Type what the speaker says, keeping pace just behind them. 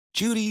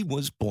Judy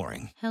was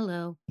boring.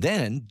 Hello.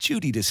 Then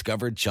Judy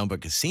discovered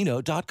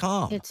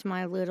ChumbaCasino.com. It's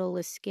my little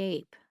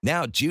escape.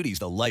 Now Judy's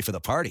the life of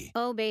the party.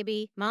 Oh,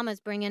 baby, mama's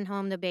bringing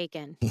home the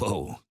bacon.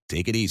 Whoa,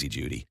 take it easy,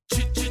 Judy.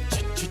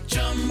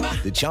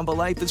 The Chumba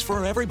life is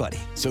for everybody.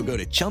 So go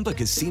to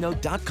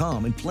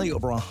ChumbaCasino.com and play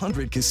over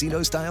 100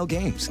 casino-style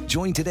games.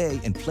 Join today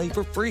and play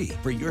for free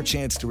for your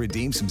chance to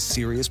redeem some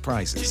serious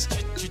prizes.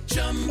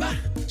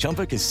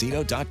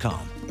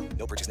 ChumbaCasino.com.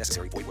 No purchase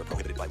necessary. Void where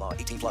prohibited by law.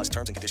 18 plus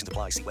terms and conditions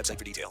apply. See website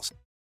for details.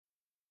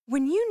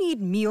 When you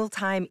need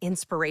mealtime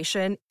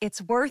inspiration,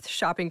 it's worth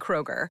shopping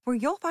Kroger, where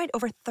you'll find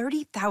over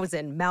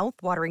 30,000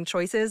 mouth-watering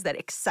choices that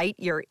excite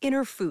your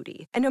inner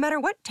foodie. And no matter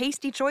what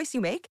tasty choice you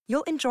make,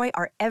 you'll enjoy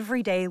our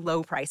everyday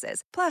low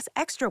prices, plus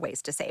extra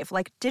ways to save,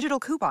 like digital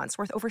coupons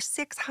worth over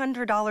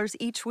 $600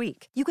 each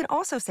week. You can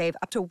also save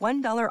up to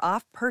 $1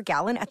 off per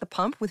gallon at the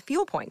pump with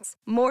fuel points.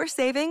 More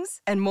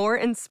savings and more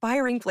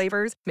inspiring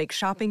flavors make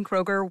shopping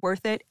Kroger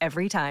worth it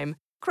every time.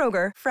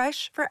 Kroger,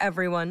 fresh for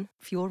everyone.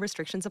 Fuel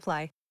restrictions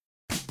apply.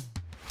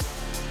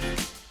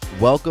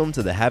 Welcome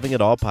to the Having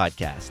It All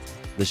podcast,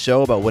 the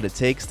show about what it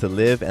takes to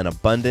live an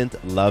abundant,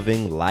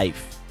 loving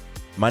life.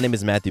 My name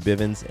is Matthew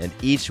Bivens, and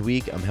each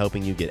week I'm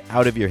helping you get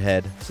out of your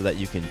head so that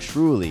you can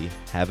truly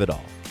have it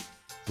all.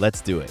 Let's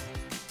do it.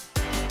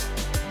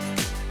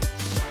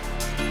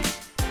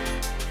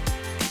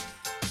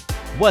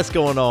 What's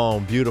going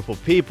on, beautiful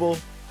people?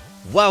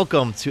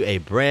 Welcome to a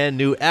brand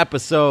new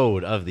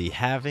episode of the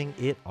Having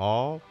It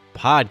All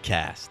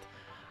podcast.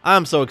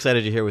 I'm so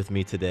excited you're here with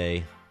me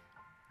today.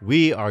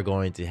 We are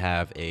going to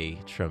have a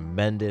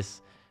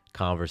tremendous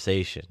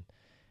conversation.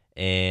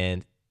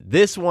 And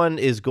this one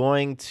is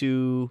going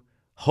to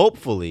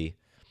hopefully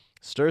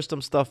stir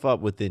some stuff up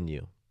within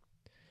you.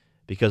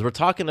 Because we're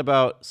talking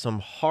about some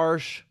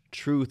harsh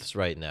truths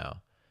right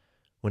now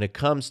when it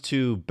comes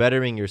to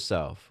bettering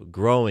yourself,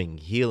 growing,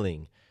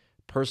 healing,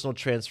 personal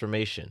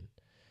transformation.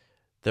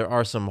 There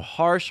are some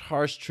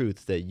harsh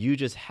truths that you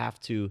just have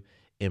to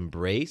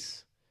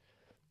embrace.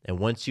 And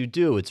once you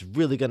do, it's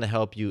really going to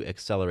help you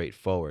accelerate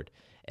forward.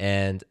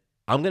 And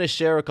I'm going to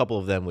share a couple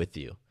of them with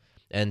you.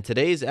 And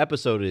today's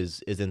episode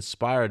is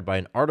inspired by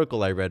an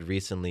article I read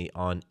recently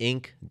on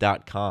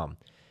Inc.com.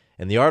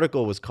 And the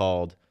article was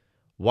called,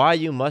 "Why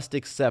You Must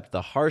Accept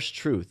the Harsh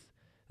Truth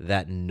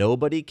That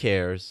Nobody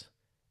Cares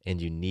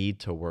and You Need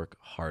to Work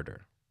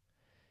Harder."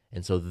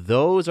 And so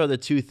those are the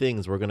two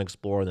things we're going to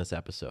explore in this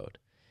episode.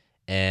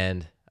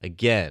 And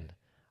again,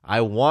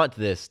 I want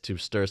this to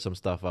stir some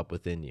stuff up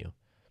within you.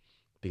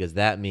 Because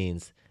that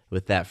means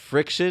with that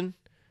friction,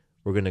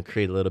 we're going to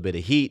create a little bit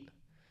of heat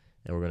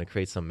and we're going to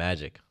create some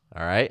magic.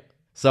 All right.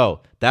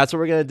 So that's what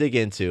we're going to dig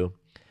into.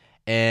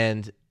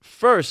 And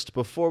first,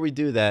 before we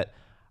do that,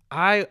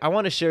 I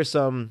want to share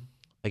some,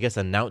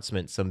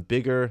 announcements, some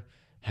bigger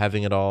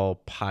Having It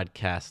All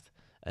podcast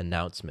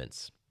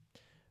announcements.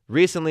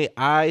 Recently,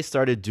 I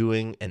started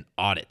doing an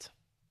audit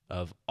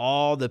of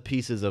all the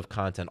pieces of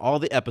content, all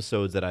the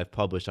episodes that I've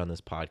published on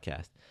this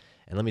podcast.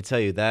 And let me tell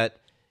you, that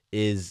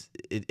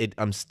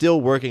I'm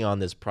still working on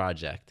this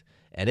project,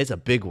 and it's a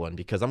big one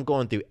because I'm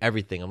going through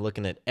everything. I'm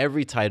looking at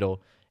every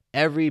title,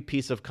 every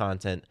piece of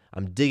content.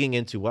 I'm digging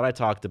into what I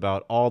talked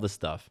about, all the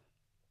stuff.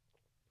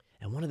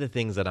 And one of the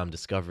things that I'm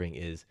discovering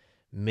is,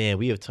 man,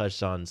 we have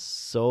touched on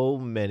so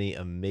many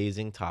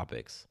amazing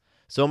topics,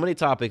 so many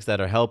topics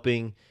that are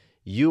helping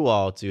you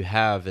all to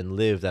have and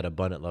live that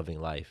abundant, loving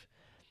life.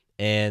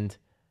 And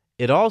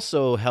it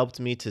also helped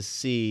me to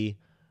see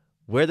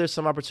where there's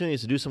some opportunities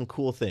to do some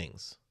cool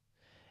things.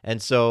 And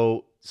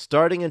so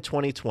starting in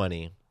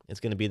 2020,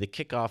 it's going to be the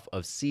kickoff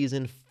of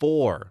season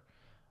 4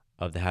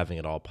 of the Having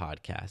It All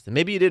podcast. And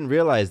maybe you didn't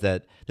realize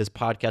that this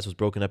podcast was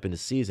broken up into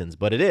seasons,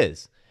 but it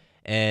is.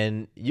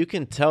 And you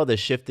can tell the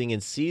shifting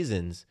in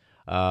seasons.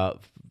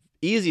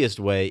 Easiest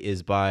way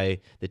is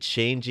by the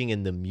changing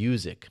in the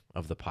music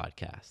of the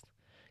podcast.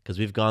 Because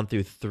we've gone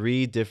through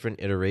 3 different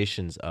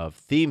iterations of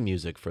theme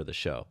music for the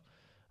show.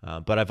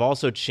 But I've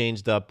also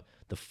changed up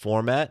the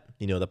format.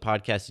 You know, the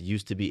podcast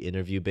used to be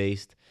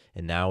interview-based,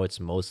 and now it's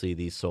mostly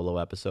these solo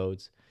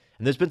episodes.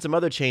 And there's been some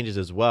other changes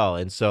as well.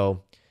 And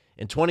so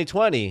in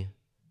 2020,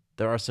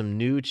 there are some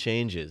new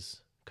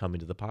changes coming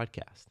to the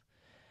podcast.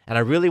 And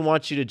I really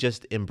want you to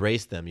just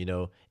embrace them,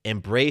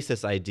 embrace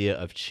this idea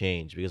of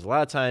change. Because a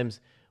lot of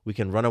times we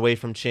can run away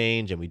from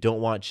change and we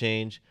don't want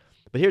change.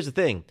 But here's the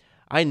thing.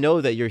 I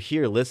know that you're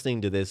here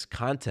listening to this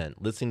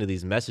content, listening to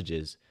these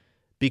messages,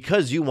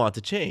 because you want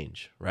to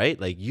change, right?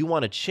 Like you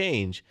want to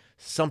change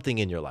something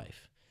in your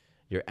life.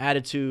 Your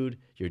attitude,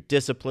 your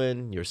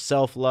discipline, your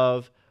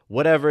self-love,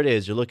 whatever it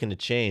is, you're looking to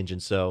change.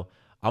 And so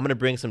I'm going to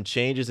bring some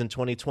changes in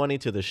 2020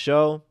 to the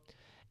show,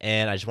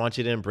 and I just want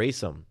you to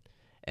embrace them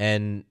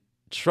and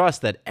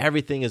trust that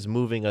everything is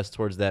moving us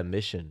towards that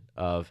mission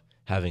of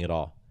having it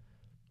all,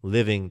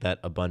 living that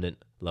abundant,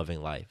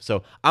 loving life.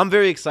 So I'm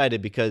very excited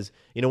because,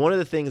 one of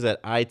the things that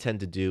I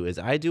tend to do is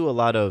I do a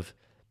lot of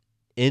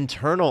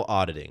internal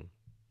auditing,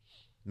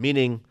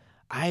 meaning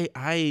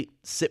I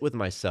sit with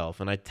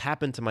myself and I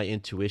tap into my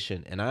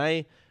intuition and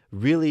I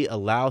really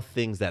allow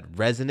things that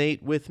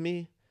resonate with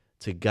me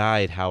to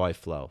guide how I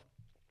flow.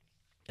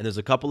 And there's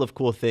a couple of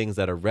cool things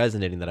that are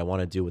resonating that I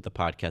want to do with the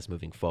podcast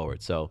moving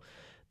forward. So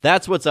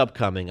that's what's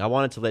upcoming. I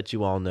wanted to let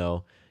you all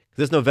know.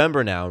 It's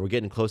November now, and we're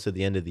getting close to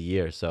the end of the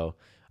year. So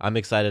I'm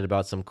excited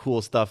about some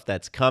cool stuff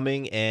that's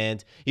coming.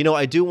 And,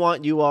 I do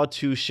want you all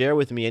to share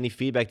with me any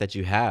feedback that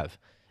you have.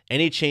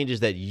 Any changes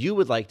that you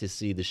would like to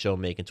see the show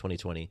make in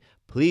 2020,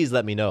 please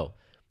let me know.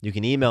 You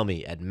can email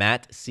me at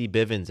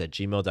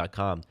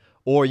mattcbivens@gmail.com,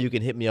 or you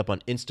can hit me up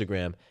on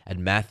Instagram at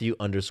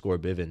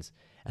Matthew_Bivens.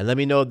 And let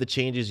me know the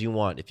changes you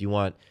want. If you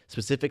want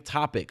specific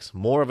topics,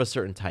 more of a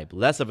certain type,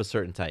 less of a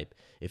certain type.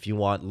 If you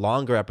want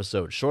longer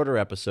episodes, shorter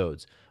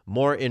episodes,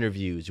 more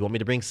interviews. You want me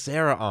to bring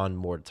Sarah on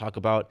more to talk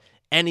about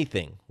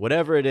anything,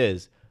 whatever it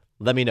is,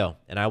 let me know.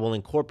 And I will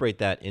incorporate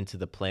that into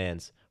the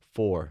plans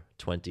for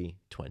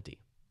 2020.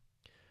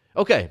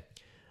 Okay,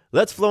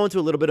 let's flow into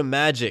a little bit of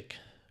magic.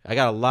 I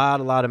got a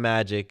lot of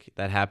magic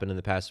that happened in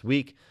the past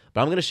week,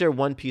 but I'm going to share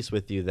one piece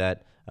with you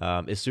that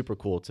is super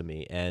cool to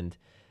me. And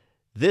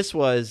this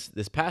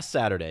past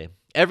Saturday.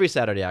 Every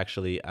Saturday,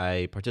 actually,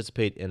 I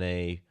participate in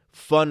a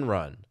fun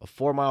run, a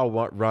 4-mile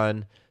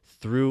run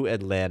through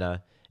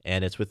Atlanta,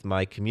 and it's with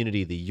my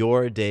community, the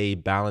Your Day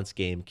Balance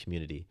Game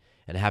community.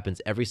 And it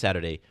happens every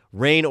Saturday,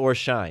 rain or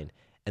shine.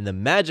 And the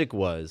magic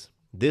was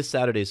this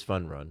Saturday's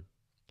fun run.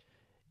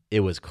 It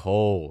was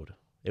cold.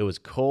 It was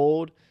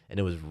cold and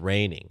it was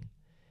raining.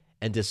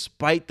 And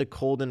despite the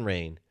cold and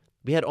rain,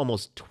 we had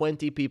almost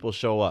 20 people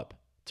show up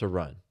to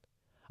run.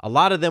 A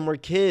lot of them were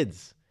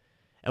kids.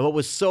 And what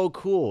was so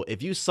cool,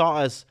 if you saw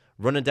us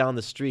running down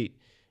the street,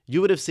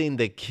 you would have seen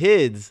the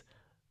kids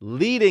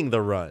leading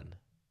the run.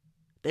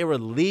 They were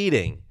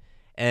leading.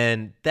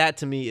 And that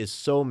to me is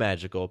so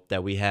magical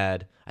that we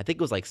had, I think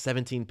it was like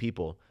 17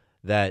 people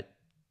that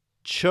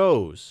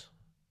chose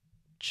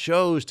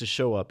to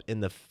show up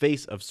in the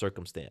face of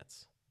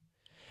circumstance.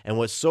 And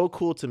what's so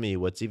cool to me,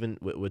 what's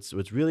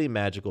really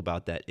magical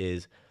about that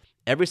is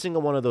every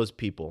single one of those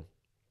people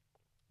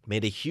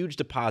made a huge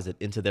deposit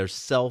into their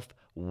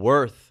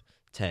self-worth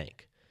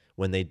tank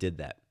when they did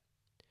that.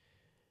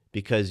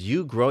 Because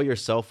you grow your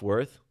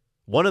self-worth,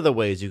 one of the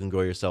ways you can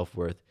grow your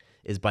self-worth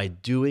is by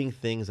doing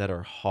things that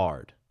are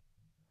hard.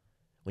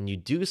 When you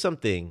do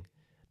something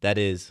that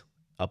is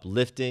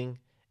uplifting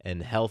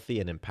and healthy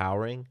and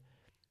empowering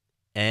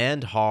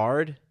and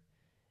hard,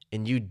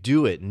 and you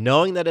do it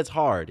knowing that it's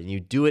hard and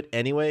you do it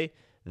anyway,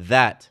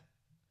 that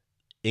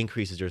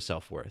increases your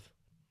self-worth.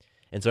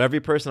 And so every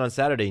person on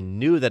Saturday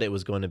knew that it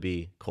was going to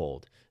be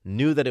cold,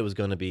 knew that it was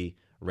going to be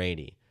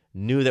rainy,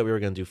 knew that we were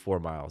going to do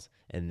 4 miles,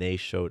 and they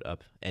showed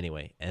up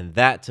anyway. And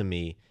that to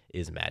me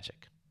is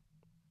magic.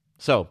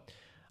 So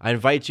I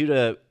invite you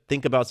to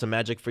think about some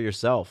magic for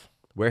yourself.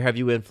 Where have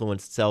you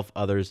influenced self,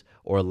 others,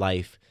 or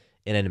life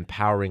in an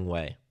empowering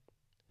way?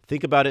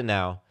 Think about it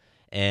now,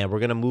 and we're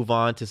going to move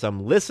on to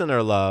some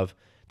listener love.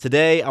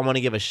 Today, I want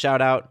to give a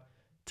shout out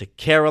to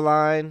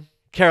Caroline.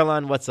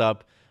 Caroline, what's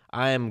up?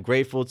 I am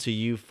grateful to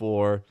you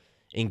for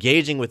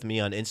engaging with me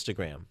on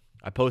Instagram.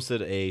 I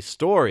posted a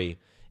story,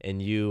 and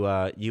you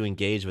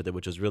engaged with it,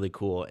 which was really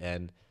cool.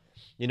 And,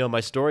 my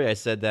story, I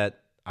said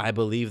that I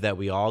believe that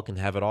we all can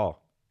have it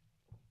all.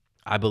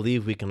 I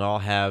believe we can all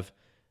have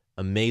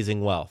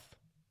amazing wealth,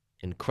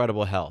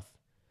 incredible health,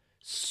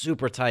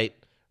 super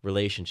tight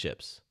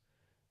relationships,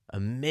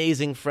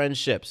 amazing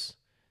friendships,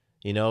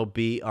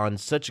 be on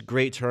such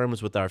great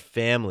terms with our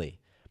family,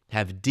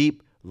 have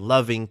deep,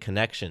 loving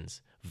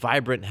connections,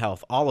 vibrant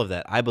health, all of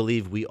that. I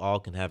believe we all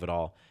can have it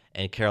all.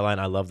 And Caroline,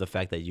 I love the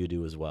fact that you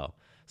do as well.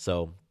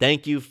 So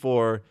thank you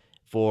for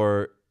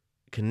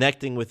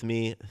connecting with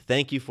me.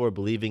 Thank you for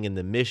believing in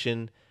the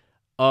mission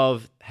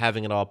of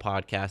Having It All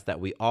podcast, that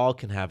we all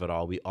can have it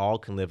all. We all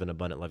can live an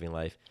abundant, loving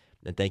life.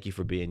 And thank you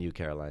for being you,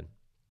 Caroline.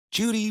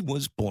 Judy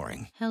was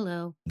boring.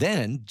 Hello.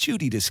 Then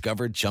Judy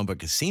discovered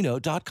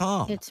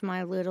ChumbaCasino.com. It's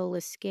my little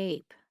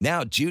escape.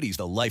 Now Judy's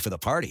the life of the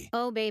party.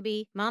 Oh,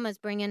 baby, mama's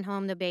bringing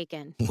home the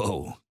bacon.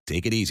 Whoa,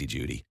 take it easy,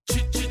 Judy.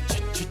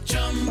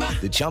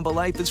 The Chumba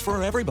life is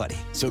for everybody.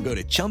 So go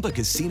to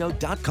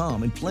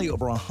ChumbaCasino.com and play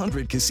over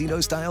 100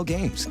 casino-style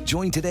games.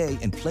 Join today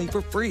and play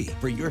for free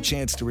for your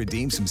chance to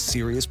redeem some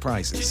serious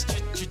prizes.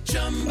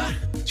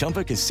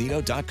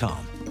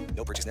 ChumbaCasino.com.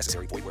 No purchase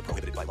necessary. Void where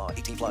prohibited by law.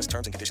 18+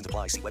 terms and conditions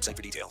apply. See website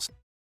for details.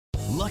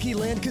 Lucky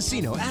Land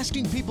Casino,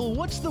 asking people,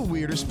 what's the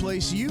weirdest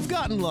place you've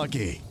gotten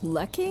lucky?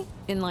 Lucky?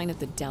 In line at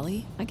the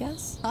deli, I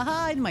guess?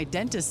 Aha, in my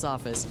dentist's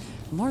office.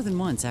 More than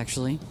once,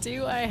 actually.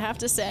 Do I have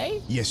to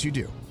say? Yes, you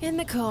do. In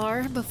the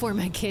car before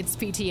my kids'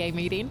 PTA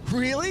meeting.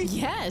 Really?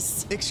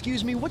 Yes.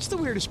 Excuse me, what's the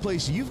weirdest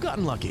place you've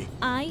gotten lucky?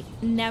 I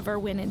never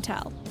win and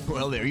tell.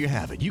 Well, there you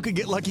have it. You can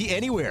get lucky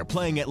anywhere,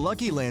 playing at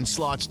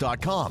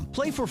LuckyLandSlots.com.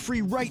 Play for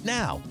free right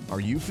now. Are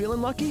you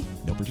feeling lucky?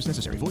 No purchase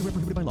necessary. Void where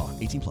prohibited by law.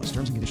 18+.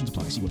 Terms and conditions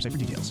apply. See website for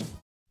details.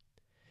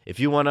 If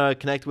you want to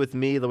connect with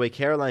me the way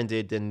Caroline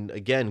did, then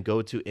again,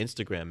 go to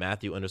Instagram,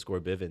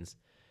 Matthew_Bivens,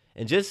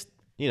 and just,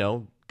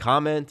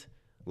 comment,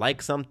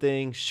 like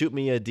something, shoot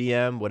me a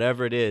DM,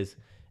 whatever it is.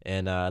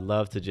 And I'd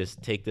love to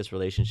just take this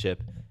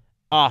relationship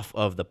off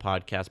of the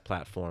podcast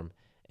platform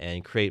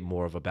and create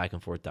more of a back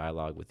and forth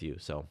dialogue with you.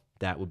 So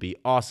that would be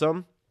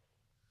awesome.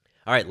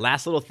 All right,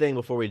 last little thing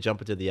before we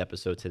jump into the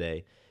episode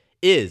today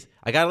is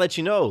I got to let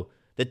you know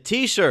the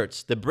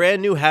t-shirts, the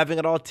brand new Having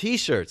It All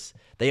t-shirts,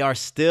 they are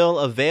still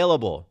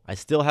available. I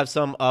still have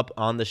some up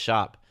on the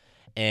shop,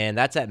 and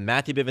that's at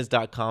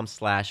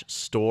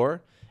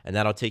MatthewBivens.com/store, and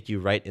that'll take you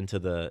right into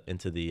the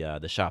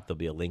shop. There'll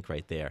be a link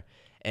right there.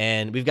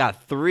 And we've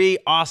got 3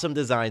 awesome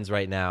designs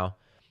right now.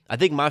 I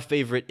think my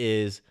favorite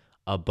is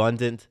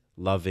Abundant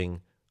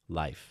Loving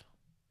Life.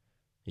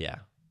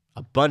 Yeah,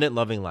 Abundant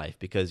Loving Life,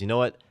 because you know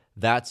what?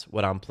 That's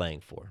what I'm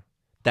playing for.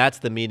 That's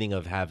the meaning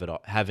of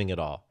having it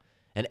all.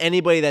 And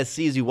anybody that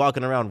sees you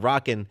walking around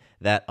rocking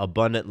that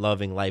Abundant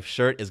Loving Life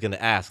shirt is going to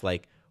ask,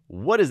 like,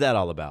 what is that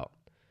all about?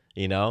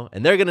 You know?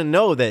 And they're going to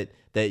know that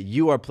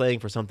you are playing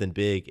for something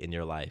big in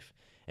your life.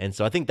 And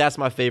so I think that's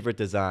my favorite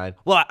design.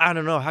 Well, I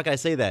don't know. How can I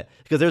say that?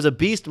 Because there's a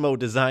beast mode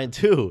design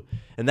too.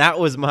 And that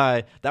was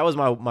my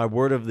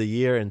word of the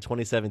year in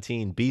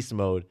 2017, beast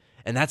mode.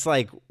 And that's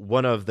like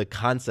one of the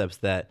concepts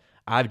that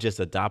I've just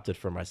adopted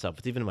for myself.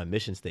 It's even in my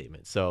mission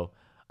statement. So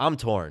I'm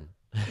torn.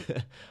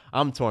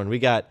 I'm torn. We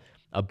got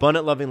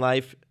Abundant Loving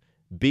Life,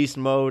 Beast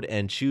Mode,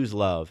 and Choose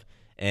Love.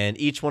 And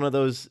each one of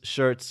those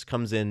shirts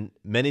comes in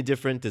many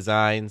different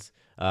designs,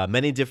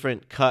 many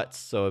different cuts.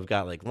 So I've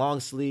got like long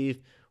sleeve,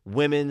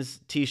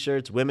 women's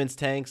t-shirts, women's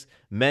tanks,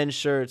 men's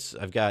shirts.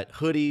 I've got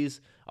hoodies,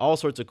 all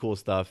sorts of cool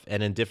stuff,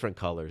 and in different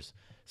colors.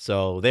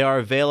 So they are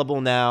available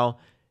now.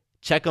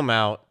 Check them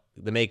out.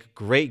 They make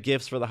great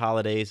gifts for the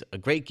holidays, a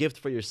great gift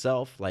for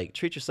yourself. Like,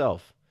 treat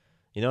yourself.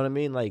 You know what I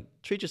mean? Like,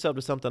 treat yourself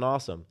to something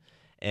awesome.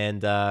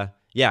 And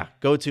yeah,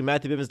 go to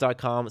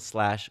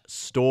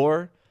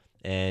MatthewBivens.com/store,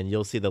 and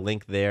you'll see the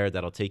link there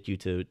that'll take you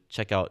to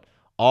check out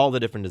all the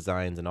different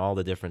designs and all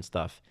the different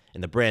stuff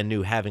in the brand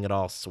new Having It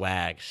All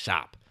swag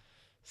shop.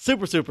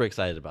 Super, super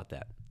excited about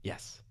that.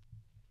 Yes.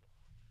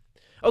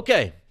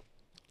 Okay,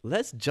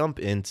 let's jump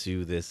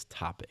into this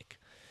topic.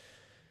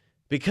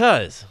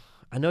 Because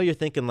I know you're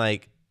thinking,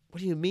 like, what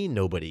do you mean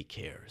nobody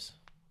cares?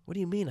 What do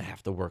you mean I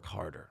have to work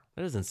harder?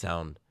 That doesn't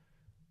sound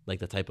like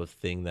the type of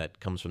thing that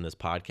comes from this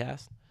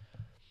podcast.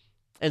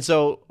 And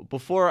so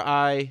before what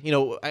I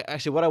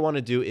want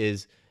to do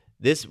is,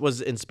 this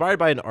was inspired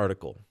by an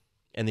article.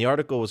 And the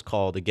article was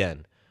called,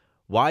 again,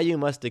 Why You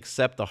Must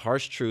Accept the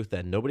Harsh Truth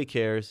That Nobody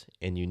Cares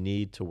and You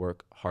Need to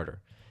Work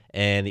Harder.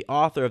 And the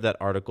author of that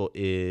article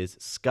is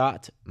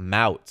Scott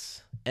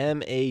Mautz,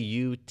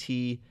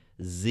 Mautz.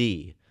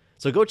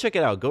 So go check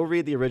it out. Go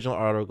read the original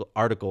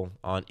article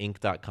on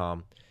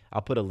Inc.com.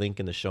 I'll put a link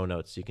in the show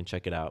notes so you can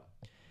check it out.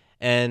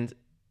 And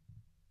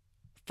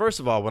first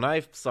of all, when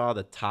I saw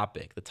the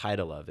topic, the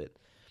title of it,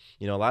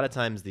 a lot of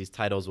times these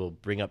titles will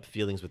bring up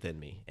feelings within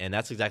me. And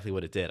that's exactly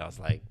what it did. I was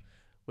like,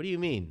 what do you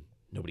mean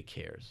nobody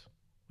cares?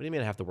 What do you mean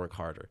I have to work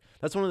harder?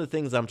 That's one of the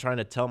things I'm trying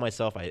to tell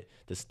myself to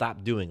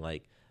stop doing.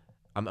 Like,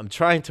 I'm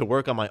trying to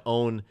work on my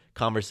own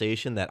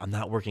conversation that I'm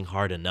not working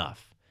hard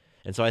enough.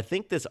 And so I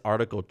think this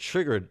article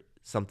triggered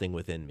something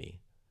within me,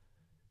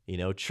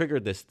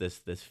 triggered this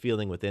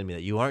feeling within me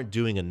that you aren't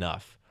doing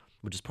enough,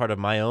 which is part of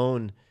my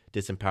own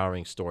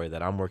disempowering story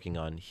that I'm working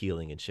on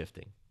healing and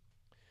shifting.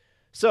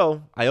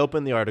 So I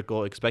opened the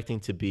article expecting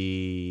to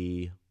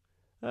be,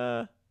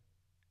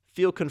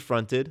 feel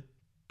confronted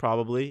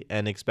probably,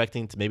 and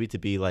expecting to maybe to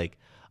be like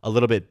a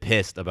little bit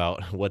pissed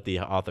about what the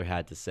author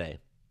had to say.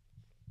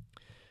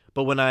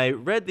 But when I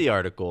read the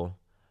article,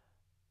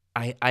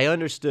 I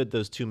understood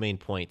those 2 main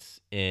points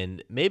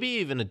in maybe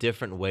even a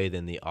different way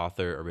than the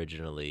author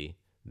originally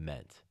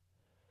meant.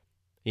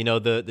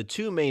 The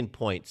 2 main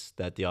points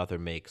that the author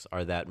makes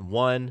are that,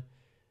 1,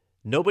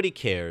 nobody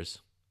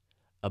cares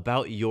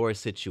about your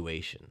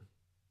situation.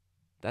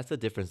 That's the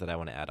difference that I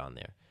want to add on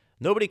there.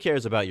 Nobody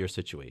cares about your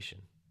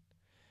situation.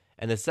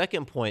 And the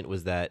second point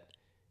was that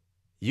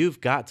you've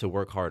got to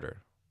work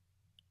harder.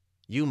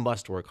 You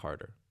must work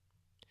harder.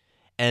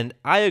 And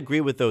I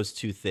agree with those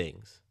 2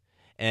 things.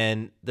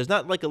 And there's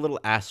not like a little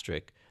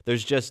asterisk.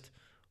 There's just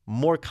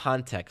more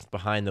context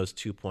behind those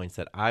 2 points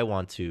that I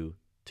want to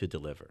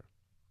deliver.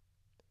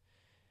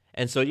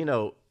 And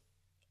so,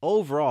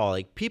 overall,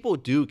 like, people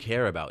do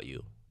care about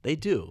you. They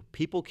do.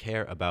 People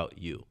care about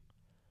you.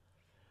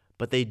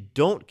 But they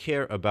don't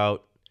care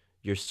about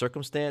your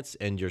circumstance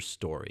and your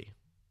story.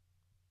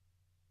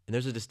 And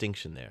there's a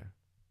distinction there.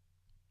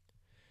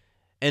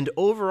 And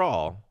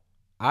overall,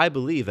 I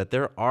believe that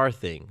there are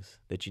things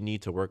that you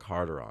need to work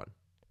harder on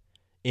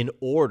in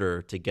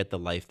order to get the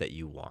life that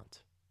you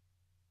want.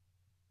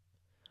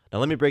 Now,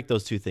 let me break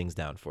those 2 things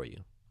down for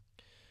you.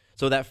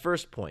 So that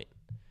first point,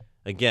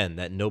 again,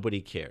 that nobody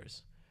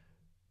cares.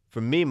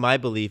 For me, my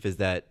belief is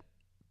that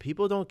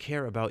people don't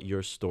care about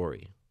your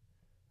story,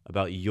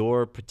 about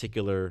your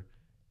particular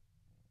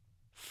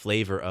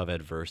flavor of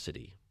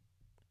adversity.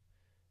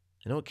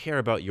 They don't care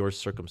about your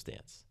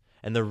circumstance.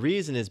 And the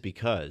reason is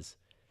because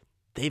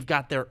they've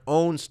got their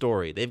own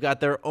story. They've got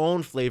their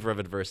own flavor of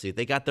adversity.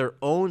 They got their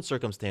own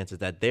circumstances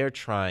that they're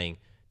trying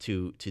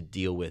to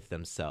deal with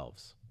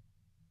themselves.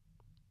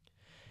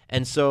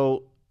 And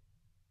so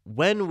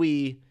when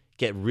we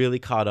get really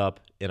caught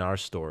up in our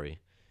story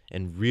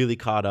and really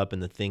caught up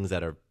in the things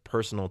that are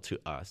personal to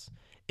us,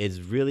 it's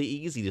really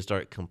easy to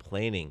start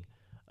complaining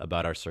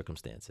about our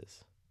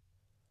circumstances.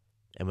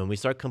 And when we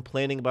start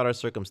complaining about our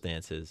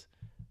circumstances,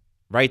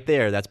 right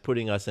there, that's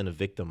putting us in a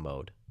victim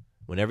mode.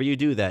 Whenever you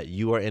do that,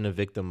 you are in a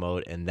victim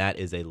mode, and that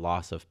is a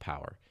loss of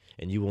power.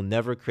 And you will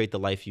never create the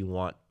life you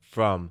want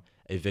from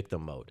a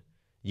victim mode.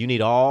 You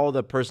need all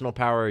the personal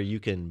power you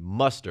can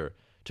muster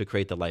to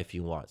create the life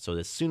you want. So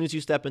as soon as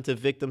you step into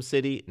victim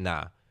city,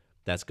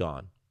 that's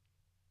gone.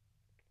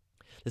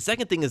 The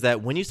second thing is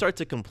that when you start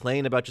to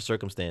complain about your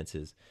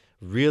circumstances,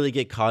 really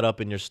get caught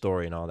up in your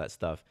story and all that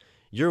stuff,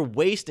 you're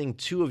wasting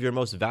two of your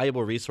most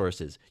valuable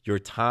resources, your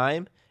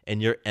time and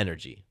your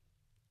energy.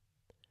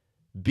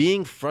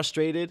 Being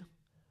frustrated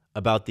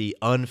about the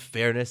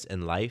unfairness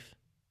in life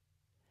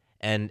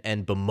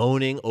and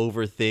bemoaning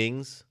over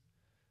things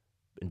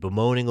and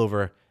bemoaning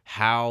over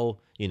how,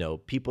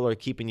 people are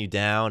keeping you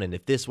down. And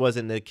if this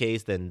wasn't the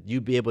case, then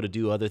you'd be able to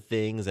do other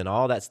things and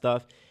all that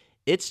stuff.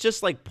 It's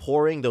just like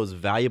pouring those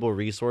valuable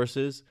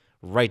resources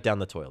right down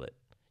the toilet.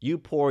 You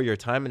pour your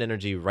time and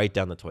energy right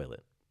down the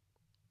toilet.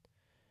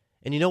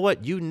 And you know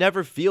what? You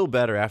never feel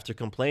better after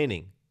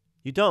complaining.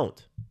 You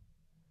don't.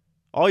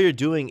 All you're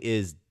doing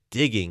is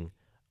digging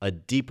a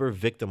deeper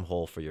victim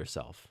hole for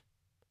yourself.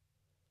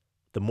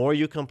 The more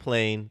you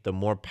complain, the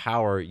more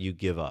power you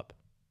give up.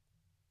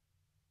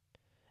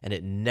 And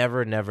it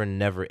never, never,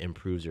 never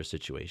improves your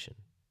situation.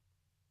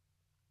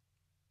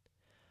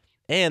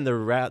 And the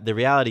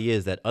reality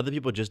is that other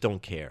people just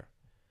don't care.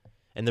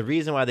 And the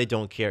reason why they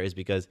don't care is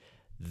because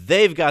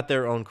they've got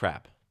their own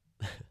crap.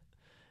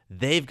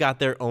 They've got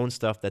their own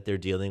stuff that they're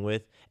dealing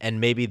with, and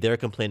maybe they're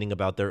complaining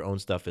about their own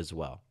stuff as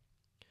well.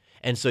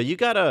 And so you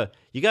gotta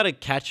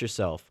catch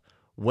yourself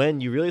when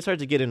you really start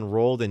to get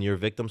enrolled in your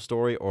victim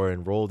story, or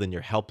enrolled in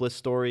your helpless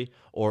story,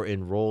 or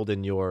enrolled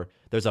in your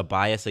there's a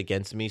bias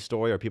against me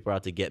story, or people are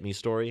out to get me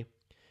story.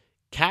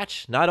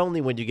 Catch not only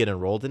when you get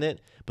enrolled in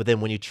it, but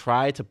then when you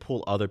try to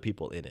pull other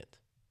people in it.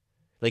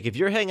 Like if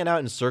you're hanging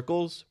out in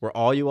circles where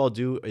all you all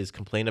do is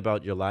complain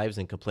about your lives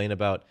and complain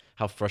about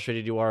how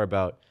frustrated you are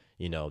about,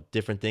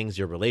 different things,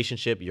 your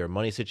relationship, your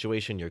money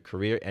situation, your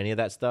career, any of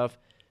that stuff,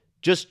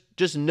 just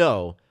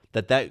know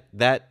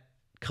that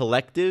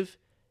collective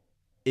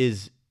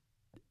is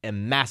a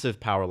massive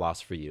power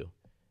loss for you.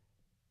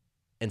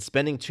 And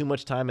spending too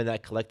much time in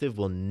that collective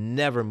will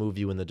never move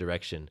you in the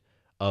direction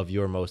of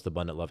your most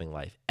abundant, loving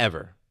life.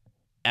 Ever.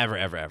 Ever,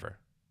 ever, ever.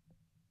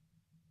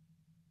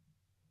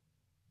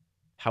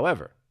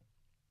 However,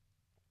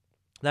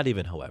 not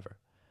even however,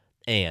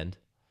 and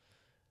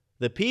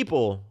the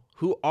people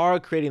who are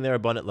creating their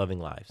abundant, loving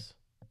lives,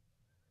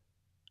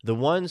 the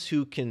ones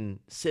who can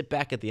sit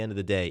back at the end of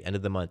the day, end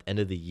of the month, end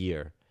of the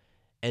year,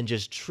 and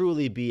just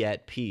truly be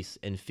at peace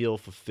and feel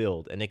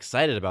fulfilled and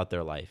excited about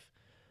their life,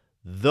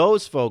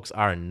 those folks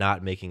are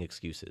not making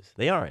excuses.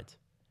 They aren't.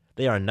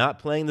 They are not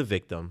playing the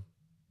victim.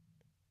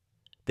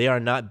 They are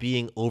not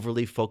being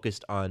overly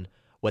focused on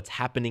what's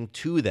happening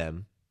to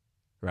them,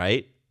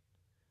 right?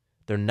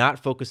 They're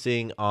not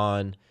focusing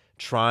on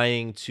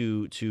trying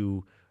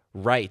to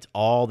right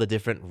all the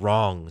different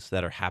wrongs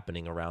that are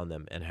happening around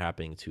them and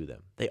happening to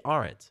them. They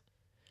aren't,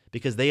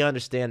 because they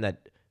understand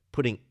that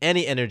putting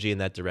any energy in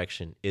that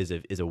direction is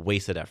a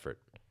wasted effort.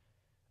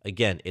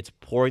 Again, it's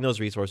pouring those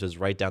resources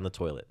right down the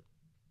toilet.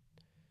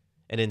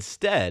 And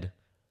instead,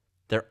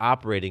 they're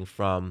operating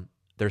from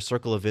their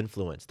circle of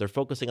influence. They're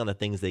focusing on the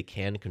things they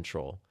can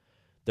control.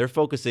 They're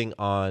focusing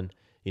on,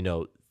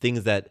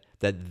 things that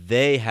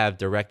they have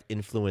direct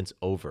influence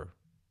over.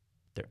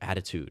 Their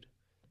attitude,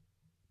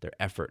 their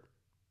effort,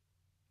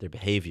 their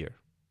behavior,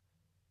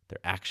 their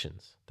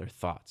actions, their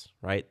thoughts,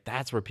 right?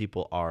 That's where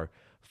people are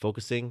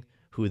focusing,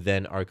 who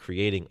then are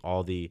creating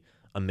all the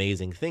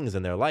amazing things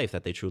in their life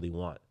that they truly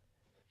want.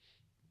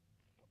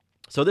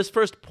 So this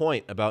first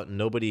point about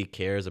nobody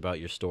cares about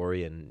your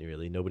story and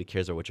really nobody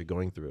cares about what you're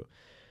going through.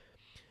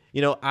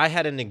 I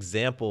had an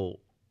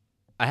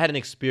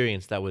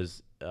experience that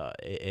was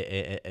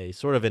a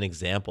sort of an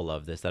example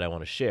of this that I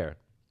want to share.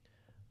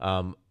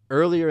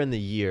 Earlier in the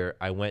year,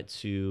 I went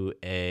to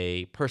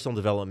a personal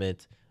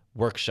development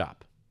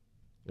workshop.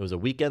 It was a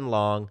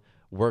weekend-long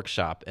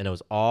workshop, and it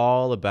was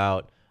all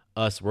about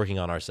us working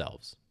on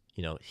ourselves,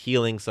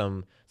 healing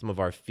some of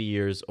our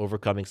fears,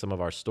 overcoming some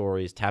of our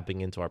stories,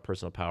 tapping into our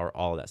personal power,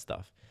 all of that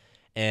stuff.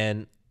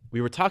 And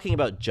we were talking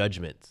about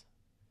judgment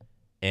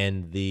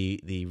and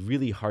the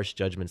really harsh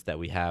judgments that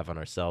we have on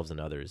ourselves and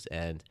others.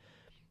 And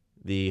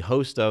the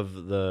host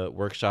of the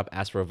workshop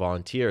asked for a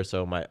volunteer,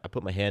 so I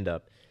put my hand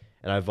up,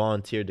 and I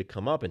volunteered to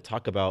come up and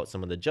talk about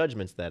some of the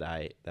judgments that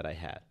I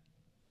had.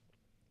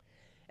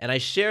 And I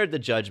shared the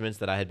judgments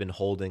that I had been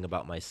holding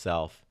about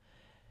myself.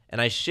 And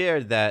I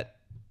shared that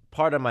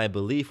part of my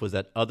belief was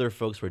that other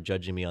folks were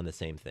judging me on the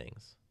same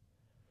things,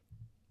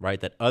 right?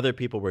 That other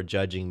people were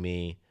judging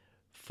me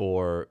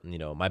for,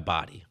 my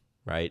body,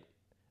 right?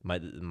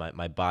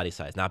 My body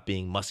size, not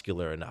being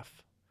muscular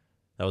enough.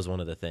 That was one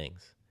of the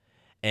things.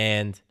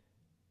 And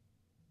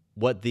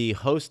what the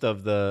host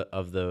of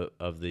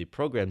the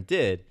program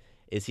did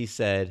is he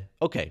said,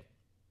 okay,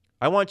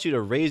 I want you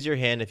to raise your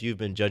hand if you've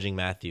been judging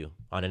Matthew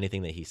on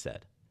anything that he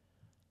said.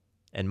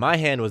 And my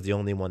hand was the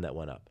only one that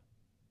went up.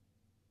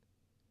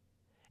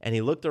 And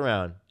he looked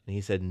around and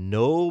he said,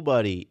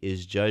 nobody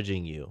is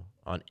judging you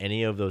on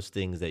any of those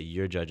things that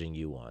you're judging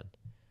you on. And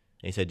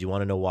he said, do you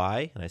want to know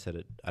why? And I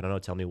said, I don't know.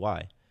 Tell me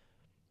why.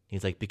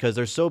 He's like, because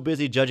they're so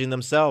busy judging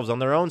themselves on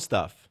their own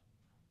stuff.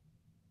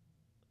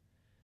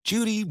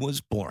 Judy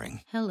was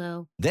boring.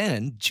 Hello.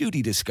 Then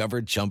Judy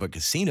discovered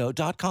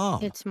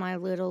ChumbaCasino.com. It's my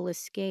little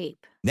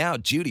escape. Now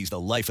Judy's the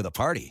life of the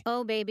party.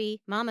 Oh,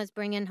 baby, mama's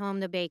bringing home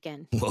the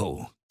bacon.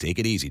 Whoa, take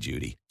it easy,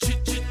 Judy.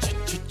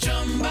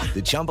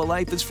 The Chumba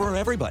life is for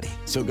everybody.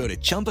 So go to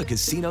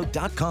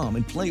ChumbaCasino.com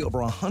and play over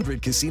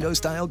 100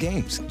 casino-style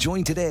games.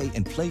 Join today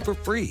and play for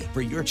free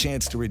for your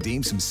chance to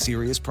redeem some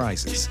serious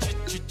prizes.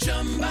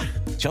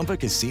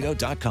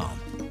 ChumbaCasino.com.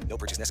 No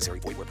purchase necessary.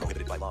 Void where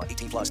prohibited by law.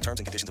 18 plus terms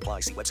and conditions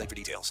apply. See website for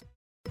details.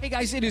 Hey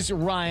guys, it is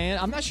Ryan.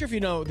 I'm not sure if you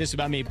know this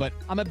about me, but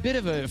I'm a bit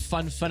of a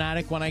fun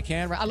fanatic when I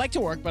can. I like to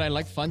work, but I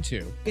like fun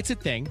too. It's a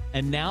thing.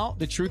 And now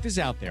the truth is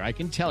out there. I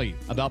can tell you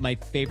about my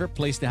favorite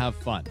place to have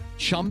fun.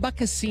 Chumba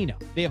Casino.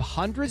 They have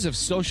hundreds of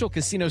social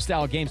casino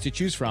style games to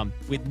choose from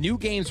with new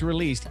games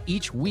released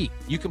each week.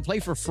 You can play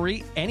for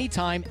free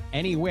anytime,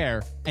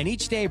 anywhere. And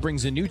each day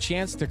brings a new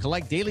chance to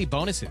collect daily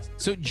bonuses.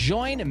 So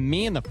join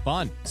me in the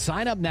fun.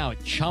 Sign up now at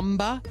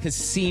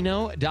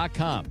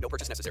ChumbaCasino.com. No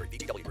purchase necessary.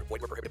 VGW. Void where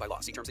prohibited by law.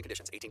 See terms and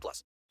conditions. 18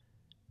 plus.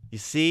 You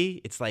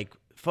see, it's like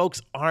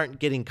folks aren't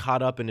getting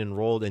caught up and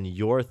enrolled in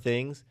your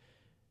things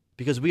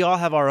because we all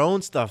have our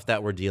own stuff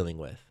that we're dealing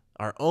with,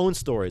 our own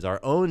stories,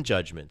 our own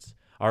judgments,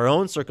 our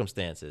own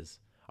circumstances,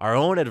 our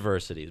own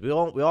adversities. We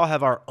all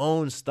have our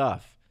own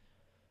stuff.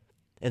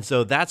 And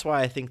so that's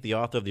why I think the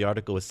author of the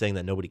article was saying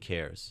that nobody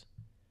cares.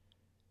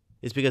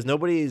 It's because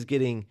nobody is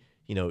getting,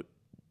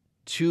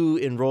 too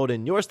enrolled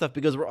in your stuff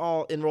because we're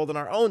all enrolled in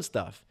our own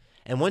stuff.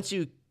 And once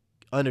you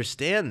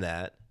understand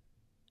that,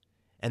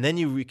 and then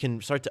you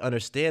can start to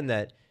understand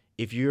that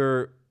if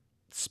you're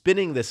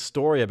spinning this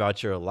story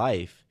about your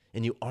life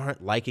and you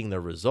aren't liking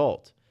the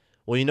result,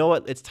 well, you know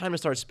what? It's time to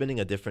start spinning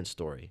a different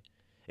story.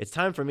 It's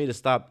time for me to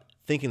stop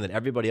thinking that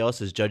everybody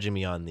else is judging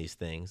me on these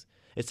things.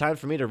 It's time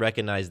for me to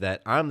recognize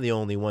that I'm the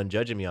only one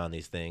judging me on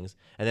these things.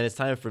 And then it's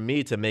time for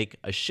me to make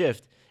a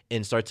shift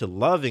and start to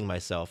loving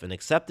myself and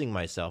accepting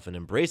myself and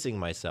embracing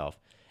myself.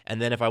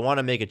 And then if I want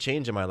to make a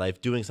change in my life,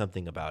 doing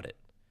something about it.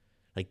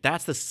 Like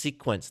that's the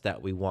sequence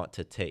that we want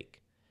to take.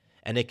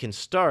 And it can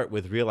start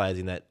with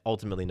realizing that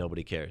ultimately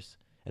nobody cares.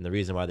 And the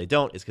reason why they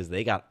don't is because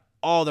they got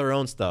all their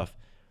own stuff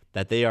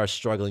that they are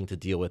struggling to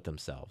deal with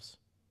themselves.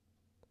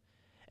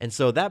 And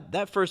so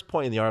that first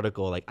point in the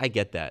article, I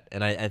get that.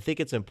 And I think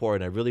it's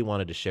important. I really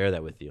wanted to share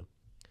that with you.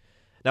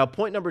 Now,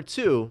 point number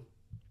 2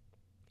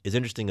 is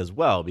interesting as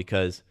well,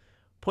 because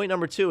point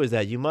number 2 is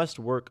that you must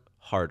work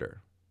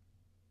harder.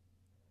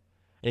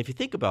 And if you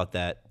think about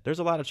that, there's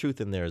a lot of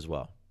truth in there as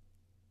well.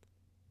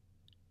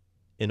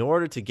 In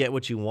order to get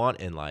what you want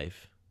in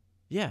life,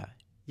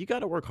 you got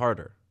to work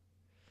harder.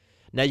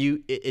 Now,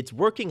 it's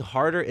working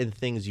harder in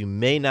things you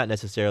may not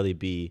necessarily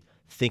be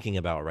thinking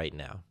about right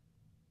now.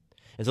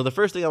 And so the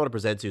first thing I want to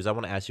present to you is I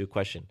want to ask you a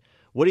question.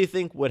 What do you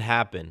think would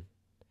happen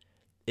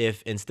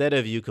if instead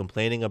of you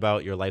complaining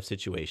about your life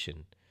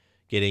situation,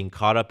 getting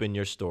caught up in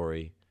your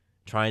story,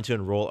 trying to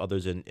enroll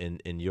others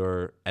in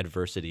your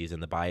adversities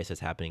and the bias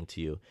that's happening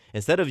to you,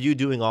 instead of you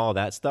doing all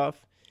that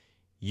stuff,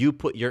 you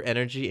put your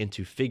energy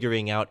into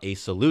figuring out a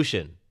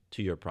solution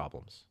to your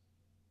problems?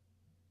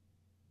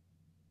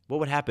 What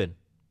would happen?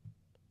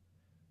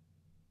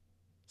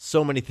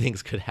 So many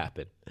things could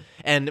happen.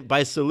 And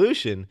by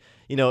solution,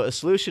 a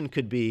solution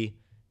could be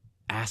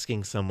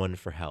asking someone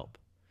for help.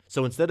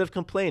 So instead of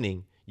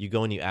complaining, you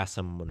go and you ask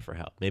someone for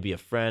help. Maybe a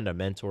friend, a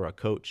mentor, a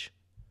coach.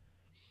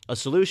 A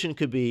solution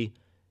could be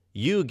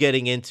you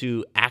getting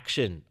into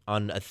action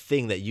on a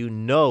thing that you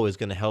know is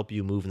going to help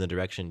you move in the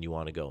direction you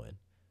want to go in.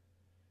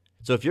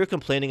 So if you're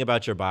complaining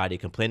about your body,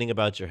 complaining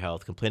about your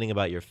health, complaining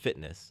about your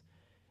fitness,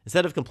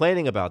 instead of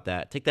complaining about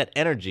that, take that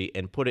energy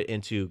and put it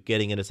into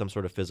getting into some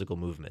sort of physical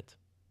movement,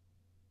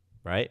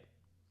 right?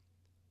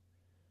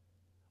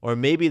 Or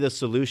maybe the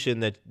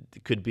solution that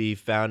could be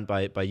found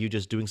by you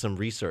just doing some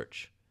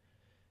research.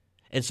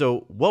 And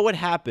so what would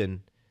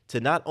happen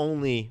to not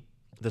only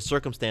the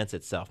circumstance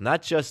itself,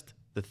 not just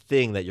the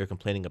thing that you're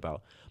complaining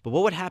about, but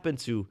what would happen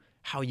to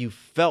how you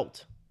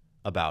felt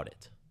about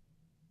it?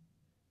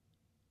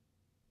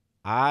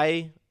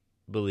 I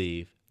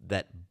believe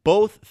that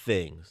both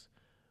things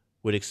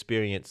would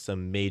experience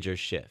some major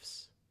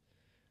shifts.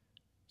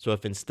 So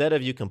if instead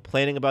of you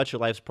complaining about your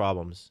life's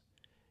problems,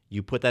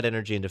 you put that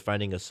energy into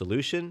finding a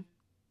solution,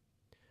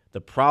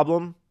 the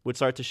problem would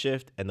start to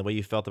shift and the way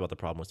you felt about the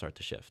problem would start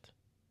to shift.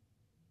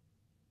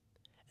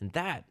 And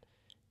that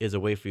is a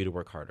way for you to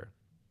work harder.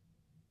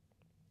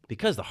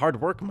 Because the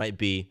hard work might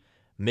be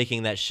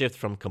making that shift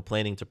from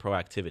complaining to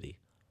proactivity.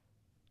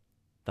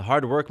 The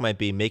hard work might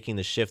be making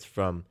the shift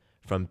from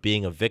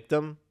being a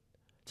victim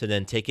to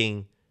then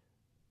taking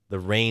the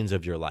reins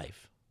of your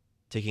life,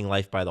 taking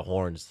life by the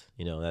horns,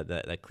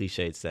 that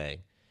cliched saying,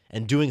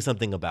 and doing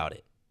something about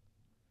it.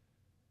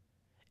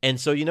 And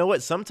so you know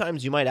what?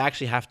 Sometimes you might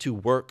actually have to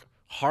work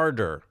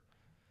harder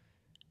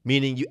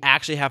meaning you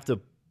actually have to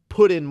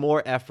put in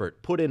more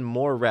effort, put in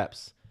more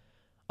reps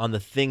on the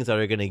things that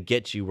are going to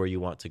get you where you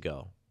want to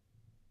go.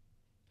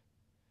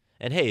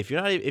 And hey, if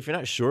you're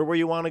not sure where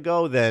you want to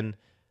go, then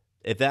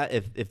if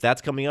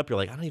that's coming up, you're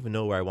like, I don't even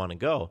know where I want to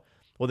go.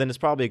 Well, then it's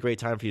probably a great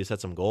time for you to set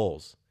some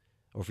goals,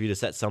 or for you to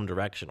set some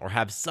direction, or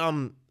have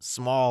some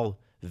small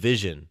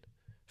vision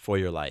for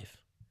your life.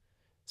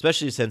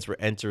 Especially since we're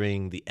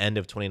entering the end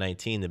of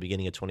 2019, the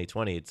beginning of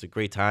 2020, it's a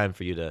great time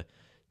for you to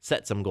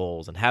set some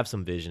goals and have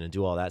some vision and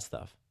do all that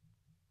stuff.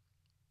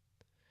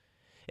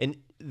 And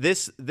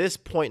this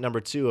point number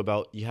 2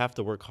 about you have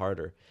to work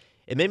harder,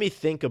 it made me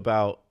think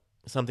about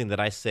something that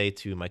I say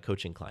to my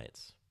coaching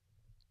clients.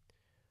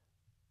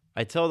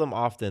 I tell them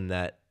often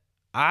that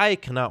I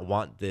cannot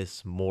want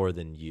this more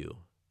than you,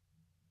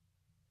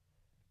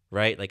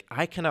 right? Like,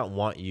 I cannot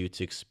want you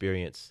to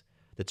experience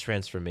the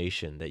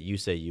transformation that you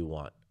say you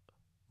want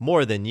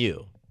more than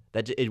you.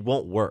 That it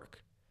won't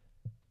work.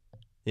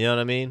 You know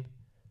what I mean?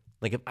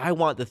 Like, if I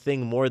want the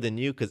thing more than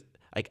you, because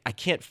I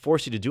can't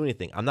force you to do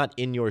anything. I'm not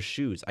in your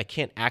shoes. I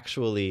can't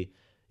actually,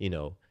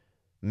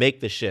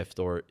 make the shift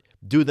or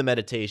do the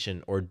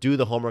meditation or do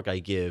the homework I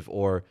give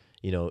or,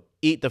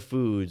 eat the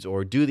foods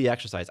or do the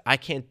exercise. I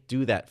can't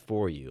do that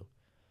for you.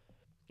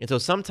 And so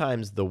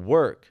sometimes the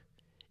work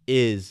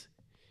is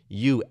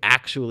you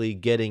actually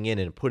getting in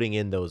and putting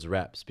in those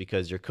reps,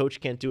 because your coach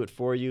can't do it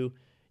for you.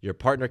 Your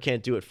partner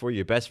can't do it for you.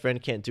 Your best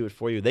friend can't do it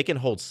for you. They can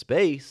hold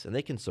space and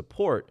they can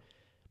support,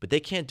 but they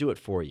can't do it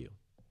for you.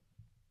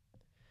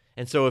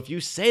 And so if you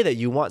say that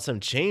you want some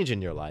change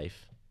in your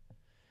life,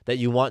 that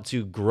you want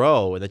to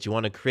grow and that you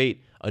want to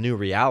create a new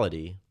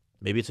reality,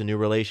 maybe it's a new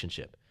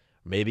relationship,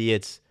 maybe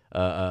it's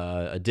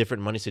a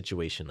different money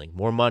situation, like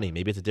more money,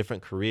 maybe it's a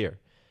different career,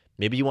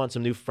 maybe you want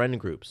some new friend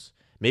groups,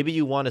 maybe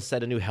you want to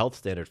set a new health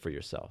standard for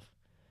yourself.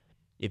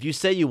 If you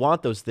say you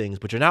want those things,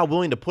 but you're not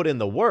willing to put in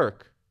the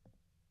work,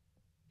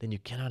 then you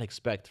cannot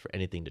expect for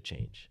anything to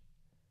change.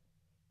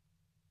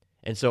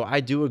 And so I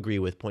do agree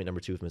with point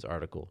number 2 from this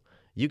article.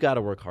 You got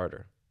to work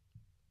harder.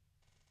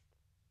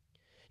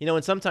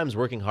 And sometimes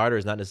working harder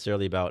is not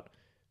necessarily about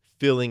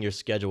filling your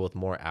schedule with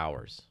more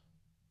hours,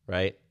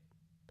 right?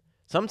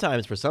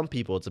 Sometimes for some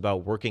people, it's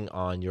about working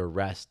on your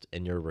rest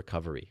and your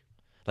recovery.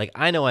 Like,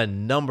 I know a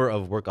number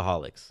of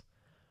workaholics,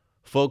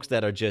 folks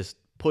that are just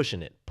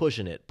pushing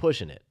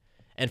it.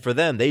 And for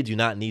them, they do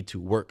not need to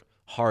work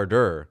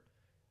harder,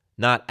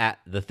 not at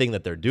the thing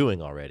that they're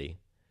doing already.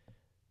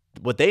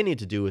 What they need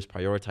to do is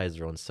prioritize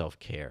their own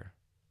self-care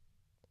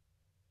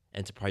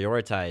and to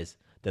prioritize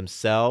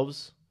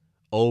themselves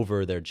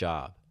over their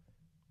job,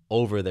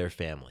 over their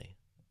family,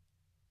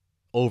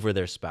 over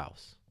their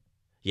spouse.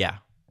 Yeah.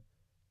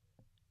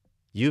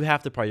 You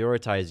have to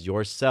prioritize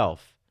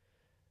yourself,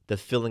 the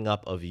filling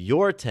up of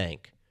your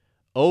tank,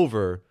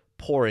 over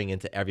pouring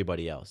into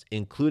everybody else,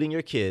 including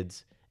your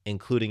kids,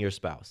 including your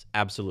spouse.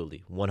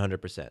 Absolutely,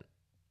 100%.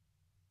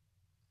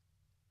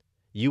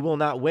 You will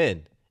not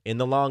win in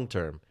the long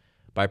term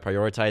by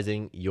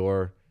prioritizing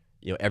your,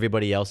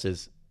 everybody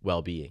else's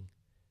well-being.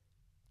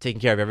 Taking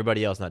care of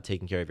everybody else, not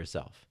taking care of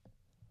yourself.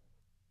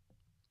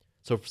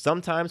 So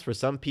sometimes for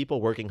some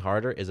people, working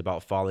harder is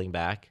about falling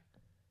back,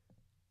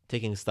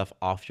 taking stuff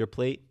off your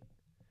plate,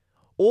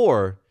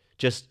 or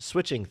just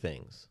switching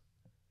things.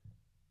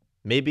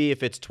 Maybe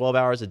if it's 12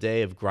 hours a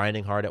day of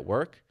grinding hard at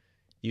work,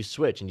 you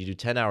switch and you do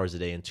 10 hours a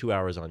day and 2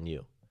 hours on you.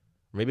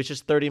 Or maybe it's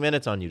just 30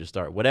 minutes on you to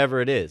start, whatever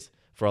it is.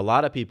 For a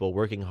lot of people,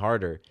 working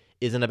harder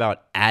isn't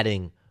about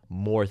adding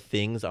more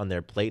things on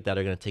their plate that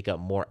are going to take up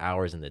more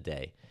hours in the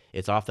day.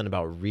 It's often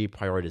about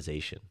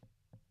reprioritization.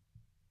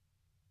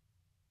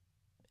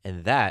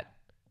 And that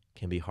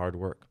can be hard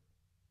work.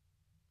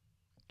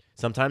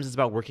 Sometimes it's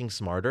about working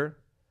smarter.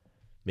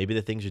 Maybe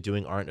the things you're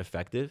doing aren't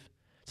effective.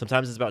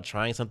 Sometimes it's about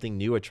trying something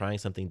new or trying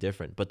something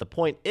different. But the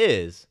point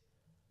is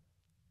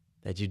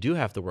that you do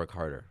have to work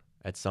harder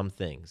at some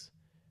things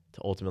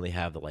to ultimately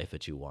have the life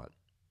that you want.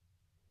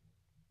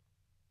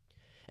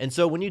 And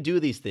so when you do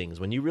these things,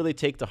 when you really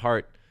take to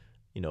heart,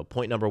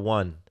 point number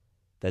 1,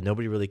 that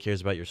nobody really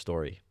cares about your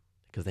story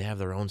because they have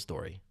their own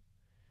story.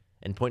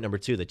 And point number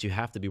 2, that you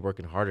have to be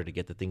working harder to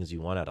get the things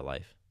you want out of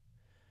life.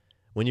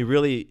 When you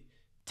really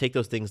take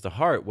those things to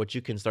heart, what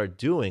you can start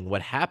doing,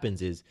 what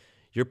happens is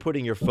you're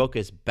putting your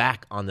focus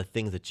back on the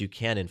things that you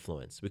can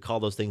influence. We call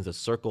those things a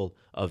circle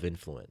of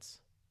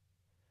influence.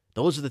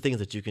 Those are the things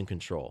that you can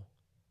control.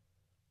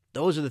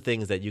 Those are the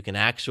things that you can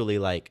actually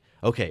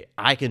okay,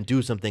 I can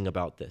do something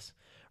about this.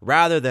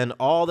 Rather than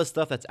all the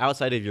stuff that's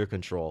outside of your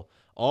control,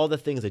 all the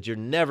things that you're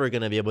never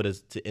going to be able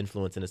to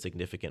influence in a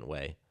significant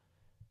way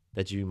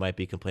that you might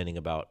be complaining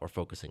about or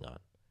focusing on.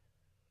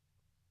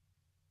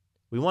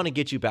 We want to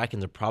get you back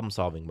into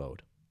problem-solving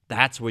mode.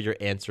 That's where your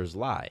answers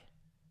lie.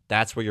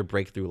 That's where your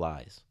breakthrough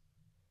lies.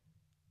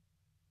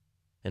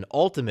 And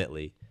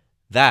ultimately,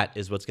 that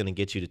is what's going to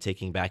get you to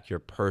taking back your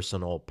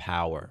personal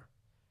power.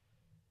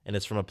 And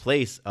it's from a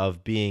place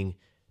of being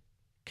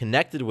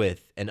connected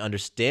with and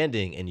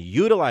understanding and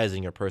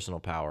utilizing your personal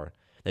power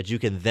that you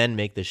can then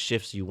make the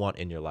shifts you want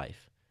in your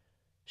life.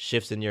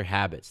 Shifts in your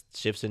habits,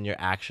 shifts in your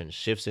actions,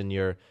 shifts in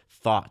your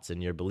thoughts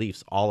and your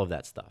beliefs, all of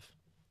that stuff.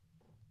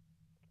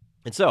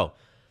 And so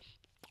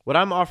what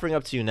I'm offering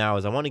up to you now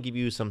is I want to give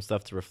you some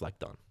stuff to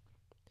reflect on.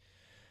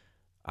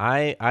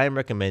 I am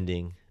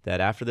recommending that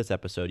after this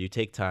episode, you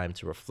take time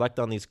to reflect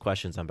on these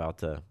questions I'm about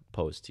to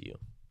pose to you.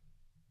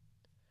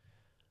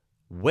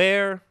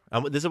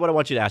 This is what I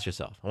want you to ask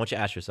yourself. I want you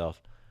to ask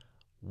yourself,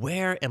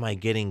 where am I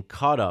getting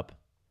caught up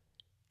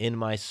in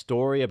my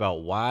story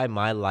about why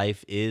my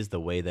life is the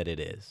way that it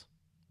is?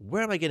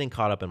 Where am I getting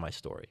caught up in my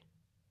story?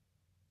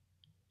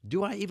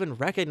 Do I even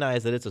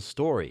recognize that it's a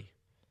story?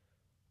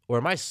 Or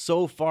am I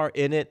so far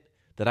in it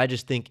that I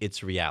just think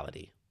it's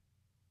reality?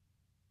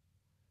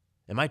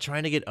 Am I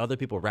trying to get other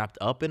people wrapped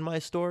up in my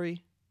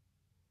story?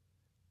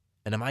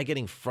 And am I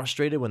getting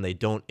frustrated when they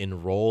don't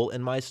enroll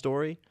in my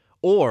story?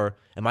 Or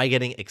am I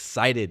getting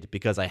excited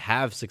because I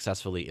have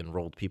successfully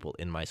enrolled people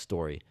in my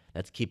story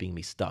that's keeping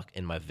me stuck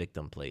in my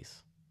victim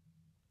place?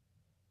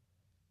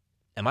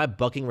 Am I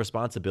bucking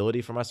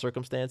responsibility for my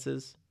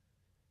circumstances?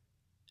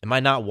 Am I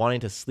not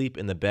wanting to sleep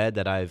in the bed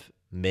that I've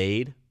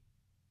made?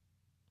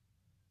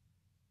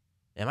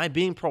 Am I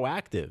being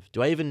proactive?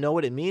 Do I even know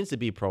what it means to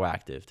be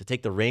proactive, to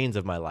take the reins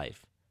of my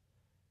life?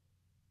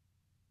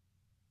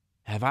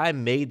 Have I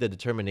made the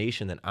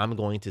determination that I'm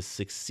going to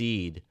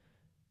succeed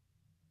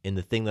in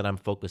the thing that I'm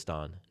focused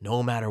on,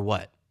 no matter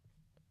what?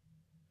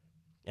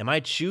 Am I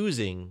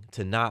choosing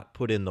to not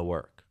put in the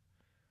work?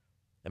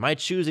 Am I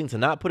choosing to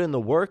not put in the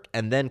work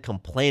and then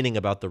complaining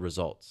about the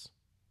results?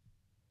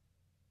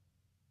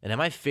 And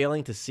am I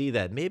failing to see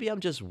that maybe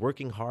I'm just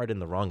working hard in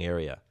the wrong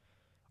area?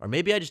 Or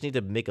maybe I just need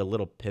to make a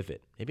little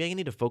pivot. Maybe I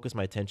need to focus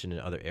my attention in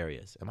other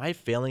areas. Am I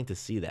failing to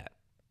see that?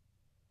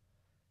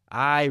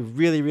 I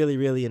really, really,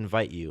 really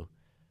invite you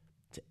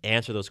to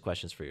answer those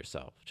questions for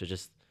yourself, to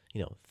just,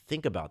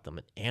 think about them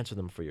and answer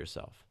them for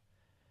yourself.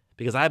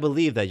 Because I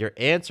believe that your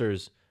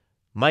answers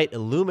might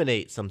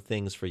illuminate some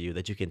things for you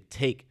that you can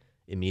take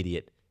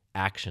immediate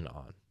action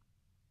on.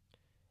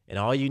 And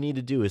all you need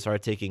to do is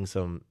start taking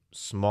some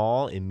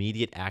small,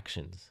 immediate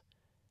actions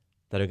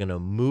that are going to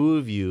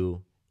move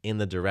you in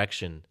the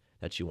direction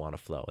that you want to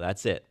flow.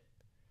 That's it.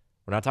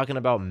 We're not talking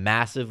about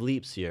massive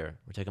leaps here.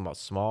 We're talking about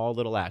small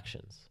little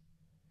actions.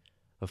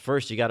 But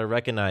first, you got to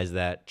recognize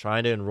that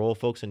trying to enroll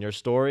folks in your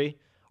story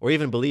or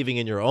even believing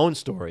in your own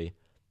story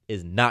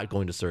is not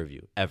going to serve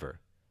you ever.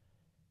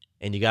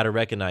 And you got to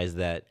recognize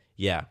that,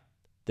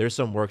 there's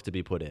some work to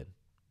be put in.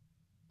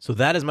 So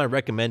that is my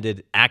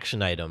recommended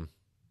action item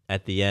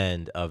at the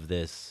end of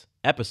this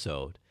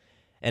episode.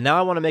 And now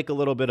I want to make a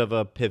little bit of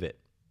a pivot.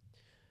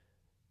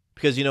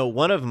 Because,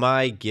 one of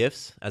my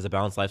gifts as a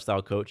balanced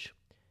lifestyle coach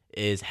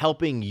is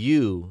helping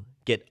you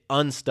get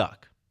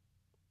unstuck.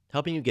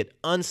 Helping you get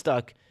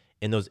unstuck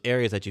in those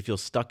areas that you feel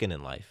stuck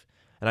in life.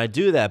 And I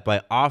do that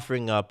by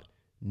offering up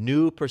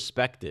new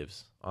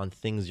perspectives on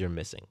things you're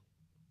missing.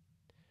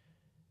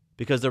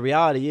 Because the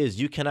reality is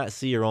you cannot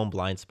see your own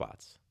blind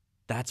spots.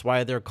 That's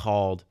why they're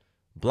called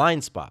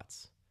blind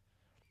spots.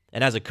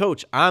 And as a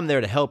coach, I'm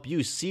there to help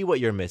you see what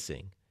you're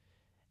missing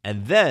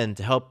and then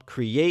to help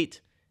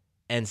create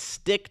and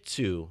stick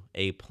to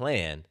a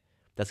plan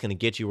that's going to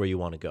get you where you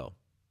want to go.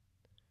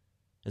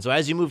 And so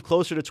as you move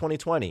closer to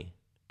 2020,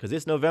 because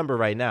it's November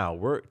right now,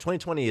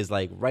 2020 is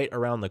like right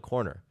around the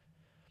corner.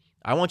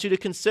 I want you to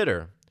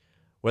consider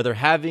whether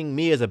having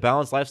me as a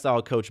balanced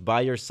lifestyle coach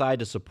by your side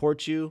to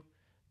support you,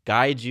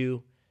 guide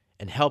you,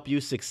 and help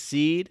you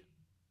succeed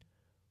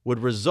would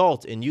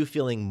result in you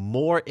feeling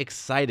more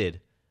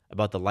excited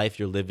about the life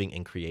you're living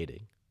and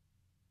creating.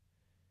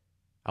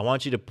 I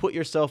want you to put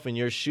yourself in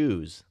your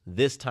shoes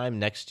this time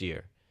next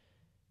year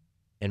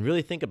and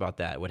really think about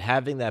that. Would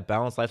having that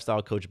balanced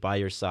lifestyle coach by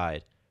your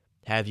side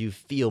have you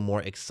feel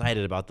more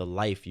excited about the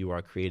life you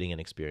are creating and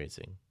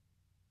experiencing?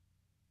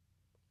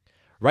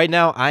 Right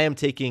now, I am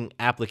taking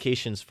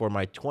applications for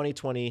my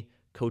 2020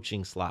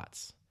 coaching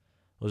slots.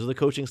 Those are the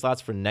coaching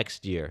slots for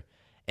next year.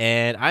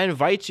 And I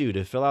invite you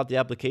to fill out the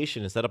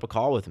application and set up a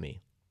call with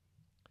me.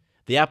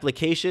 The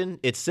application,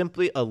 it's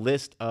simply a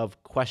list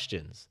of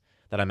questions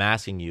that I'm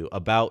asking you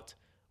about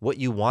what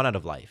you want out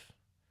of life.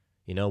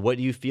 What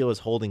do you feel is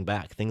holding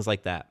back? Things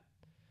like that.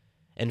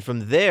 And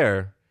from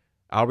there,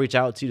 I'll reach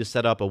out to you to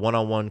set up a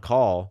one-on-one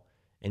call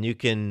and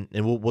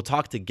we'll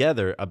talk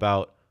together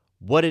about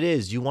what it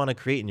is you want to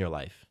create in your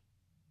life.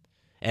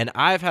 And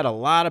I've had a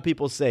lot of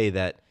people say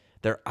that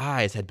their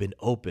eyes had been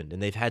opened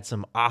and they've had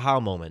some aha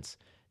moments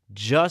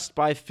just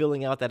by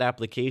filling out that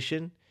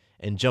application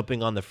and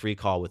jumping on the free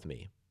call with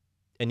me.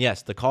 And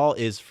yes, the call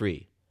is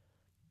free.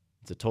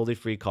 It's a totally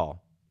free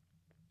call.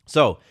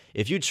 So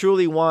if you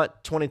truly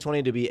want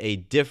 2020 to be a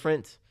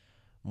different,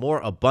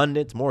 more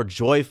abundant, more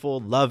joyful,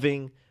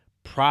 loving,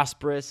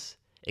 prosperous,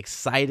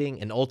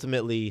 exciting, and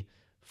ultimately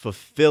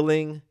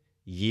fulfilling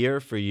year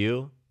for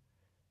you,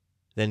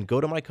 then go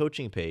to my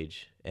coaching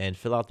page and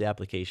fill out the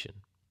application.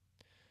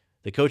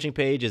 The coaching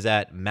page is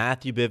at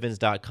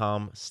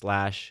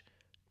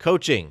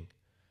matthewbivens.com/coaching.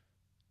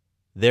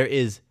 There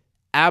is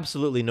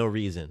absolutely no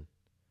reason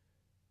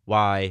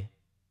why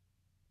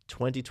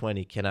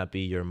 2020 cannot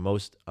be your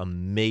most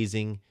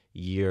amazing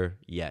year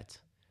yet.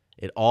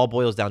 It all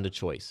boils down to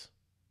choice.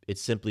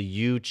 It's simply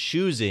you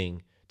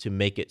choosing to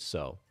make it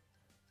so.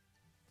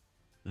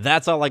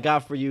 That's all I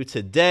got for you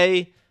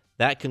today.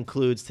 That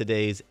concludes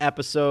today's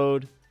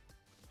episode.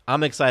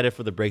 I'm excited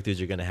for the breakthroughs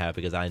you're going to have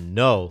because I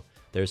know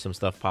there's some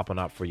stuff popping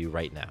up for you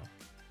right now.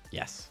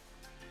 Yes.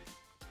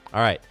 All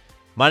right.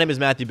 My name is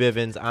Matthew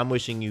Bivens. I'm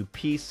wishing you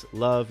peace,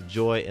 love,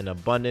 joy, and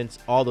abundance,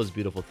 all those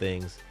beautiful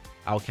things.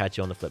 I'll catch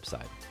you on the flip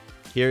side.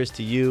 Here's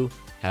to you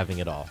having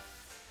it all.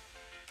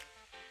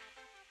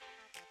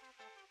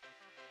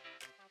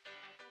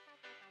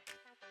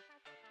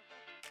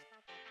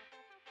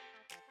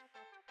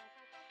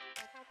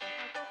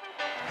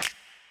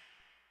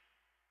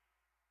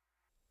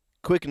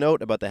 Quick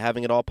note about the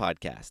Having It All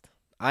podcast.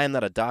 I am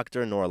not a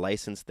doctor nor a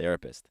licensed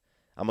therapist.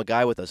 I'm a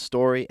guy with a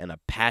story and a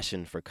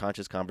passion for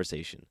conscious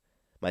conversation.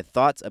 My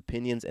thoughts,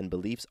 opinions, and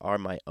beliefs are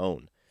my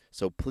own.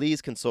 So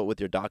please consult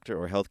with your doctor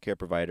or healthcare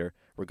provider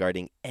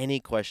regarding any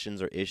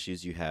questions or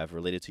issues you have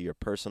related to your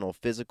personal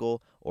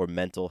physical or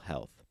mental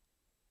health.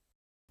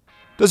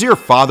 Does your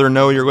father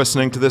know you're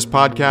listening to this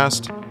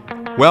podcast?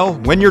 Well,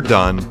 when you're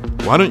done,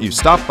 why don't you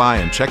stop by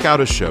and check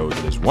out a show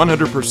that is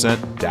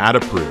 100% dad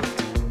approved,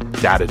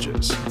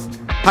 Dadages.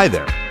 Hi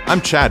there,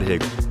 I'm Chad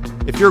Higgle.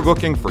 If you're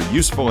looking for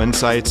useful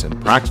insights and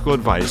practical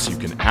advice you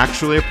can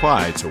actually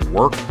apply to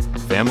work,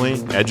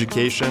 family,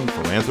 education,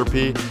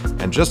 philanthropy,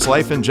 and just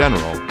life in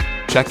general,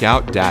 check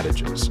out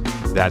Dadages.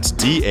 That's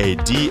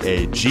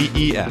Dadages,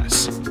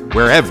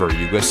 wherever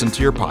you listen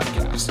to your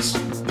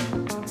podcasts.